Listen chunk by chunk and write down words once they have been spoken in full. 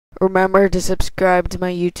Remember to subscribe to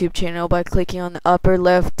my YouTube channel by clicking on the upper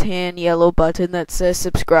left-hand yellow button that says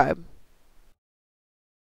subscribe.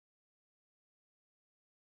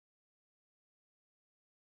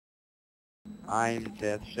 I'm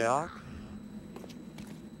DeathShock.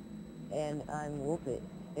 And I'm Wolfit.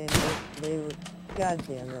 And they were, god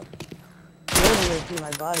damn it. You're gonna see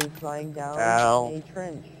my body flying down Ow. a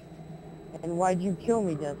trench. And why'd you kill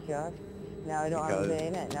me, DeathShock? Now I don't have a Because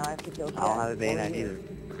bayonet, now I have to kill Shaq. I don't have a over bayonet here. either.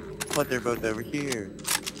 But they're both over here.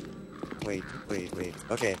 Wait.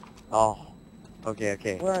 Okay. Oh.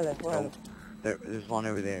 Okay. Where are they? Where are There's one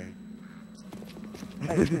over there.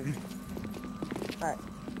 they?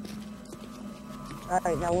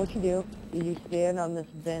 Alright, now what you do is you stand on this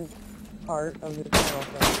bent part of the tunnel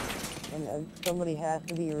thing, and somebody has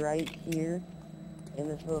to be right here in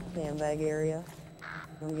this little sandbag area.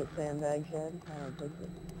 Let me get sandbag shed. I don't take it.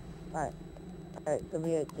 Alright,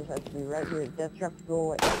 somebody just has to be right here. DeathShock,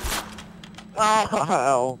 go away.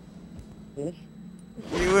 Ow! Bitch.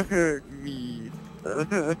 You hurt me.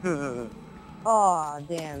 Aw,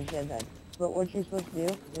 damn, said that. But what you're supposed to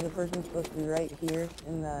do is the person's supposed to be right here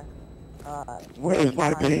in the, Where's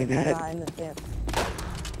my bayonet? behind the sand.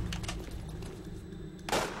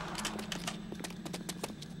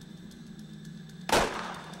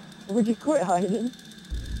 Would you quit hiding?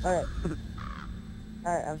 Alright.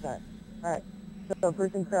 Alright, I'm sorry. Alright. So a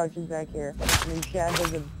person crouches back here, and then Shad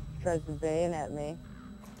tries to bayonet me.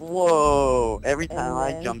 Whoa! Every And time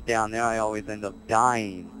I then- jump down there, I always end up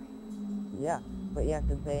dying. Yeah, but you have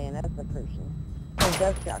to bayonet the person. So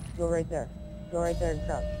DeathShock, go right there. Go right there and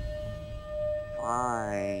crouch.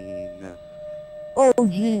 Fine. Oh,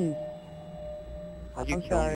 jeez. How'd you I'm kill me? sorry.